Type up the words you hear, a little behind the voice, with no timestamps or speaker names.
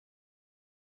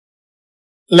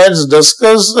Let's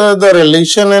discuss the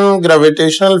relation in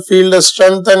gravitational field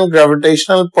strength and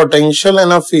gravitational potential in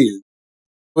a field.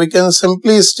 We can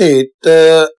simply state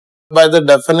by the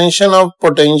definition of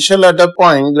potential at a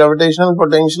point, gravitational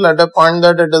potential at a point,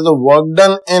 that it is the work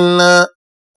done in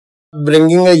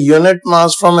bringing a unit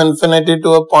mass from infinity to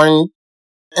a point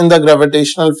in the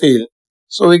gravitational field.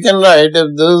 So we can write, if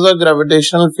this is a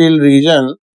gravitational field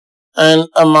region and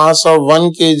a mass of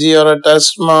 1 kg or a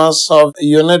test mass of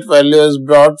unit value is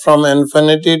brought from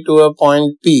infinity to a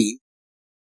point P,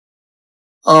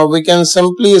 we can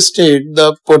simply state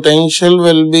the potential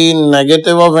will be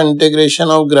negative of integration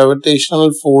of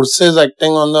gravitational forces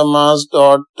acting on the mass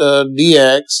dot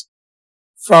dx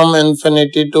from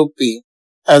infinity to P.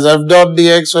 As F dot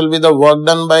dx will be the work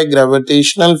done by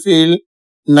gravitational field,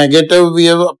 negative we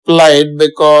have applied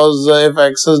because if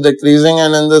x is decreasing,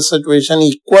 and in this situation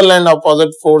equal and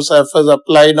opposite force F is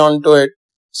applied onto it.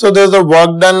 So there is a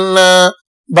work done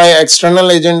by external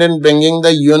agent in bringing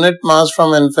the unit mass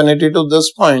from infinity to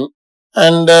this point,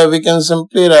 and we can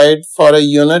simply write for a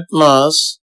unit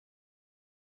mass,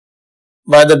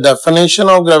 by the definition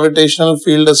of gravitational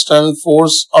field strength,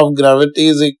 force of gravity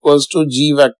is equals to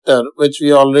G vector, which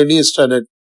we already studied.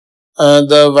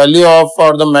 The value of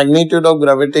or the magnitude of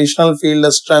gravitational field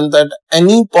strength at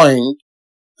any point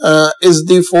is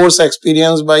the force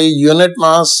experienced by a unit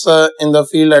mass in the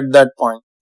field at that point.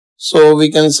 So we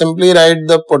can simply write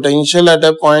the potential at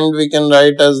a point, we can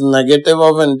write as negative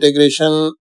of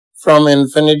integration from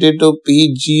infinity to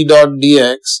P G dot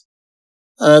dx.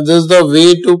 This is the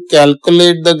way to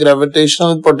calculate the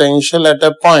gravitational potential at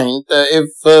a point if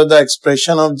the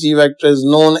expression of G vector is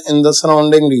known in the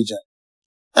surrounding region.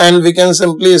 And we can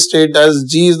simply state as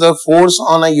G is the force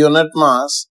on a unit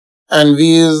mass and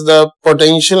V is the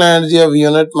potential energy of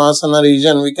unit mass in a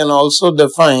region. We can also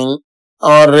define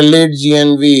or relate G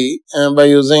and V by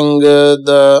using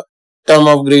the term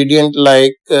of gradient,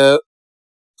 like for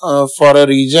a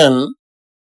region.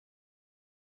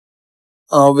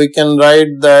 We can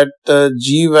write that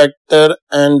G vector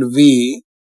and V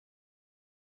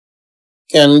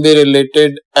can be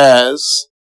related as,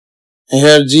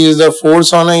 here G is the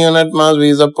force on a unit mass, V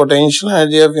is the potential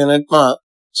energy of unit mass.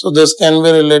 So this can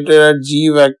be related at G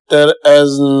vector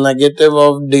as negative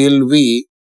of del V,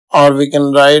 or we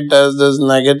can write as this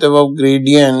negative of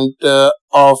gradient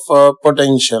of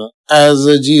potential. As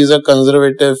G is a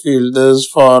conservative field, this is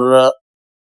for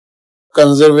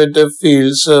conservative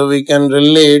fields, we can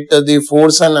relate the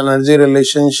force and energy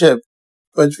relationship,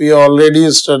 which we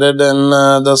already studied in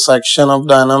the section of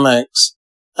dynamics.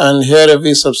 And here if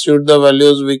we substitute the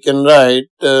values, we can write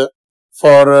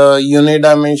for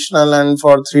unidimensional and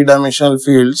for three-dimensional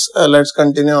fields. Let's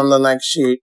continue on the next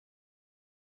sheet.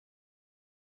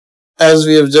 As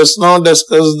we have just now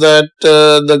discussed that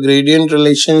the gradient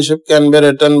relationship can be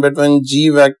written between G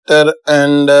vector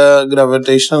and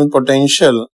gravitational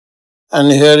potential.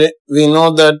 And here we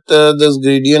know that this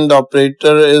gradient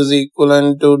operator is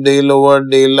equivalent to del over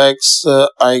del x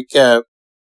I cap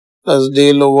plus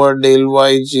del over del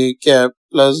y j cap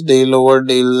plus del over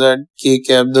del z k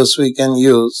cap. This we can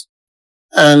use.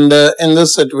 And in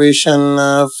this situation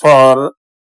for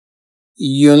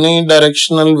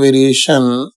unidirectional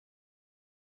variation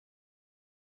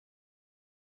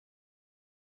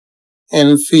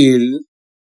in field,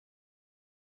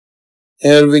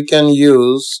 here we can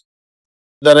use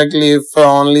directly if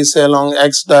only say along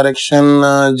x direction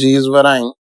G is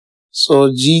varying.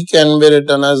 So G can be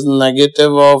written as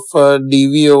negative of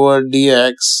dV over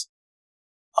dx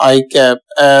I cap,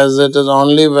 as it is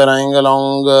only varying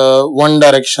along one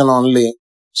direction only.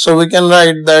 So we can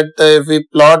write that if we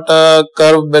plot a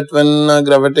curve between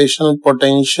gravitational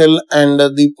potential and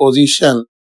the position,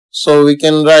 so we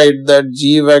can write that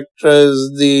G vector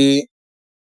is the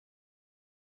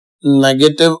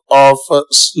negative of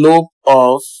slope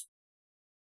of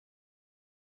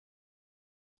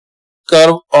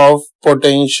curve of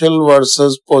potential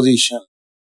versus position.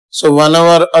 So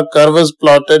whenever a curve is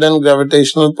plotted in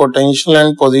gravitational potential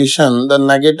and position, the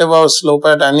negative of slope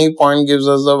at any point gives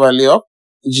us the value of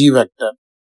G vector.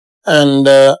 And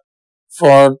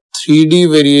for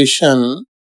 3D variation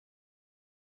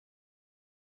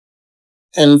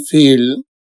in field,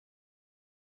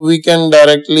 we can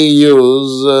directly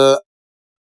use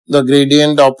the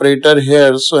gradient operator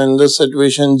here. So in this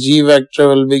situation, G vector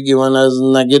will be given as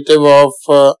negative of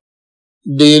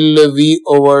del V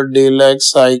over del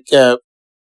x I cap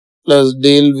plus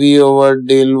del V over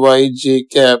del y j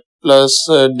cap plus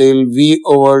del V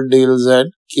over del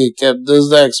z k cap. This is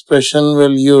the expression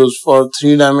we'll use for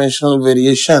three-dimensional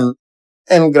variation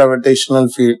in gravitational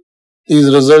field.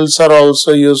 These results are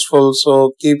also useful,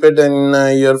 so keep it in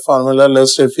your formula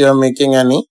list if you are making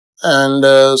any, and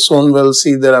soon we'll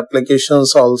see their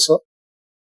applications also.